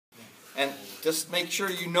And just make sure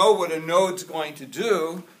you know what a node's going to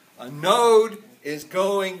do. A node is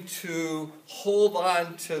going to hold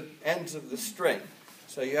on to ends of the string.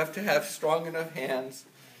 So you have to have strong enough hands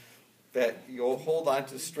that you'll hold on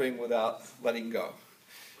to the string without letting go.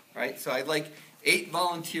 Right? So I'd like 8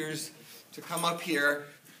 volunteers to come up here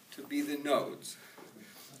to be the nodes.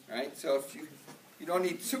 Right? So if you don't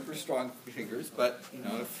need super strong fingers, but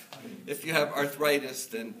if you have arthritis,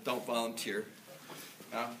 then don't volunteer.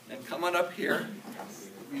 And come on up here,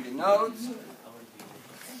 be the nodes.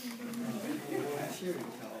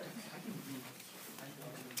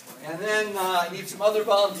 And then I need some other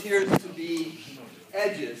volunteers to be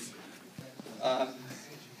edges. Okay.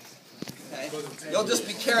 You'll just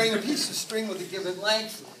be carrying a piece of string with a given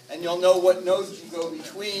length, and you'll know what nodes you go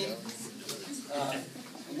between.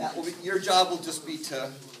 And that will be, your job will just be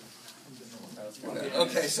to.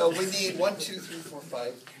 Okay, so we need 1, 2, 3, 4,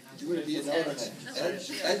 5. You would be a node on it.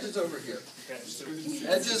 Edges over here.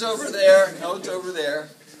 Edges over there. Nodes over there.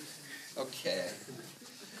 Okay.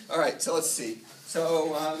 All right. So let's see.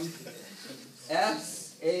 So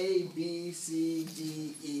S, A, B, C,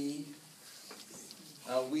 D, E.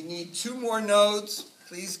 We need 2 more nodes.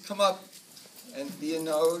 Please come up and be a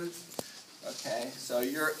node. Okay. So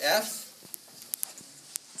you're F,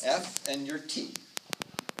 and you're T.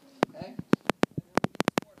 Okay.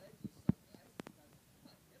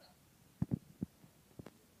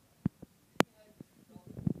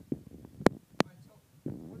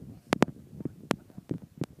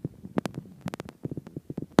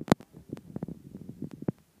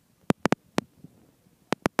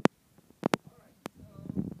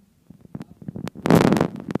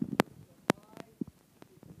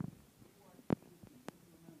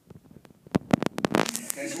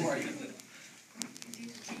 Who are you?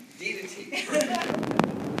 D to T.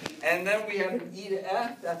 And then we have an E to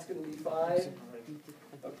F. That's going to be 5.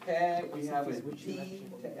 Okay. We have a T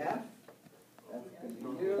to F. That's going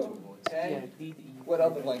to be you. Okay. What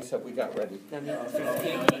other lengths have we got ready?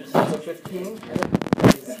 15. So 15.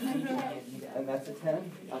 And that's a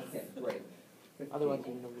 10? Okay, great.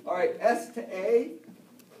 15. All right, S to A.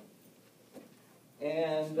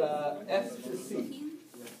 And S to C.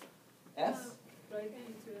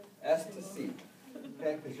 S to C.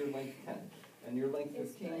 Okay, because you're length 10. And you're length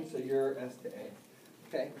 15, so you're S to A.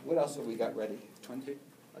 Okay, what else have we got ready? 20.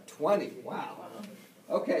 A 20, wow.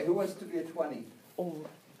 Okay, who wants to be a 20? Oh,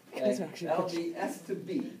 okay. That'll be S to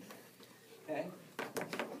B. Okay.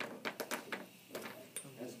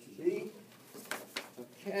 S to B.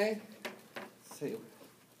 Okay. Let's see.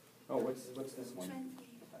 Oh, what's this one?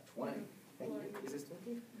 20. Thank you. Is this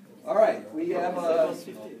 20? All right, we have a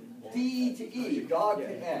D to E, dog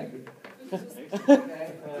to egg.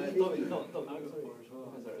 Okay.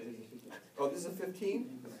 Oh, this is a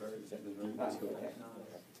 15? Okay.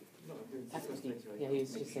 That's 15. Yeah, he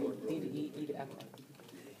was just saying D to E, E to F.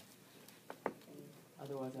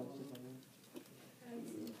 Otherwise, I was just wondering.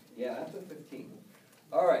 Yeah, that's a 15.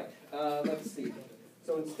 All right, let's see.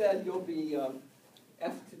 So instead, you'll be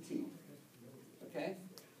F to T. Okay?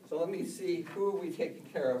 So let me see, who are we taking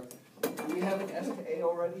care of? Do we have an S to A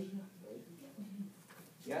already?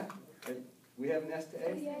 Yeah? We have an S to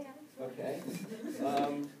A? Yeah. Okay.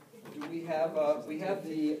 Do we have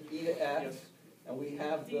the E to F, and we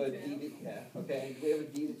have the D to F. Okay. Do we have a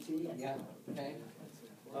D to T? Yeah. Okay.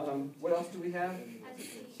 What else do we have?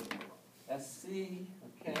 SC.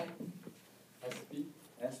 Okay. SB.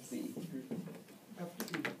 SB.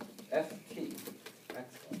 FT.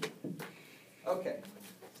 Excellent. Okay.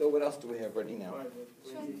 So what else do we have ready now?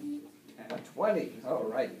 20. 20. Oh,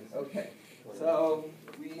 right. Okay. So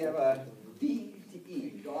we have a D to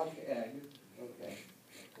E, dog to egg. Okay.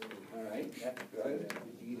 All right. That's good.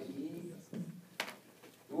 D to E.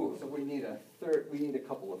 Ooh, so we need a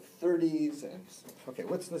couple of 30s. And, okay,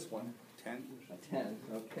 what's this one? 10. A 10.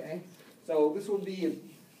 Okay. So this will be a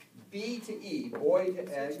B to E, boy to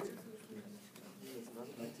egg.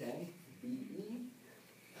 Okay. B E.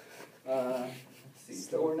 Let's see.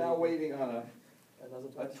 So we're now waiting on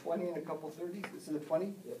a 20 and a couple 30s. This is a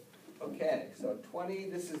 20? Yep. Okay, so 20,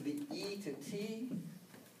 this is the E to T.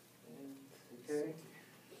 Okay.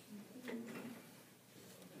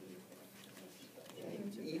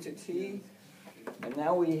 E to T. And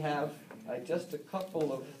now we have just a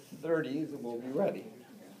couple of 30s and we'll be ready.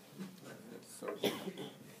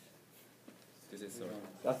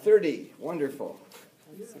 A 30, wonderful.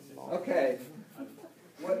 Okay.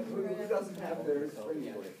 Who doesn't have their string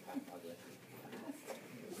yet?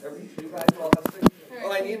 You guys all have string?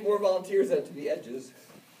 Oh, I need more volunteers to be edges.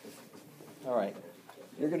 All right.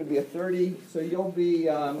 You're going to be a 30, so you'll be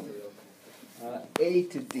A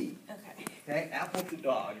to D. Okay. Okay, apple to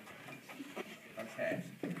dog. Okay.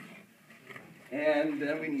 And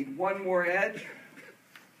then we need one more edge.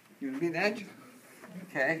 You're going to be an edge?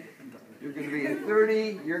 Okay. You're going to be at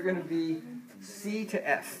 30. You're going to be C to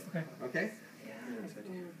F. Okay?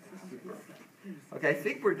 Okay, I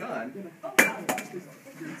think we're done.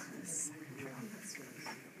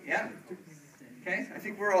 Yeah? Okay, I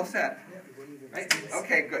think we're all set. Right?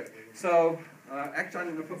 Okay, good. So, actually,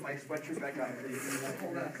 I'm going to put my sweatshirt back on.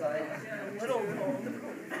 Hold that side. A little cold.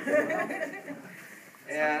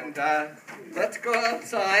 And let's go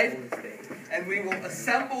outside, and we will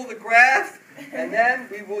assemble the graph, and then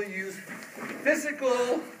we will use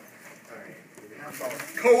physical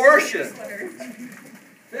coercion.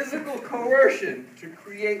 Physical coercion to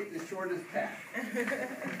create the shortest path.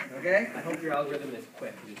 Okay? I hope your algorithm is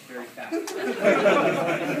quick, because it's very fast.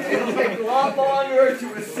 It'll take a lot longer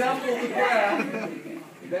to assemble the graph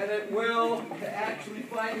than it will to actually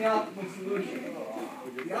find the optimal solution.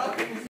 The optimal